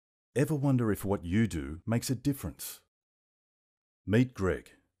Ever wonder if what you do makes a difference? Meet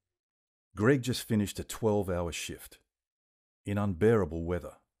Greg. Greg just finished a 12-hour shift in unbearable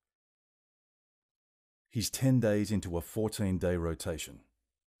weather. He's 10 days into a 14-day rotation,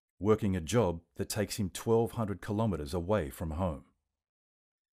 working a job that takes him 1,200 kilometers away from home.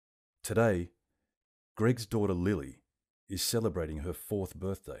 Today, Greg's daughter Lily is celebrating her 4th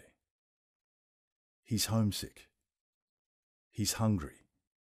birthday. He's homesick. He's hungry.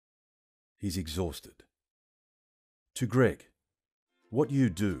 He's exhausted. To Greg, what you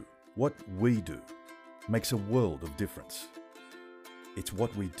do, what we do, makes a world of difference. It's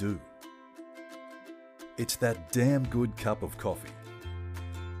what we do. It's that damn good cup of coffee.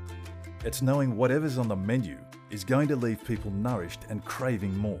 It's knowing whatever's on the menu is going to leave people nourished and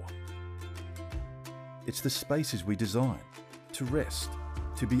craving more. It's the spaces we design to rest,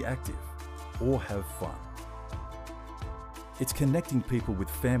 to be active, or have fun. It's connecting people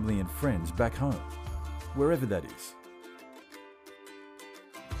with family and friends back home, wherever that is.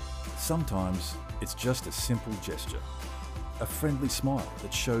 Sometimes it's just a simple gesture, a friendly smile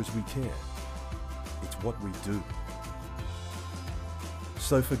that shows we care. It's what we do.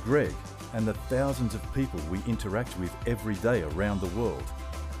 So for Greg and the thousands of people we interact with every day around the world,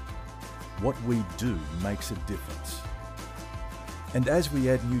 what we do makes a difference. And as we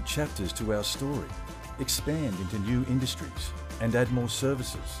add new chapters to our story, expand into new industries, and add more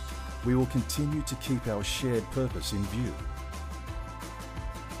services, we will continue to keep our shared purpose in view.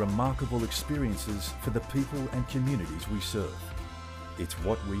 Remarkable experiences for the people and communities we serve. It's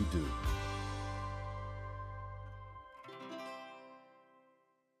what we do.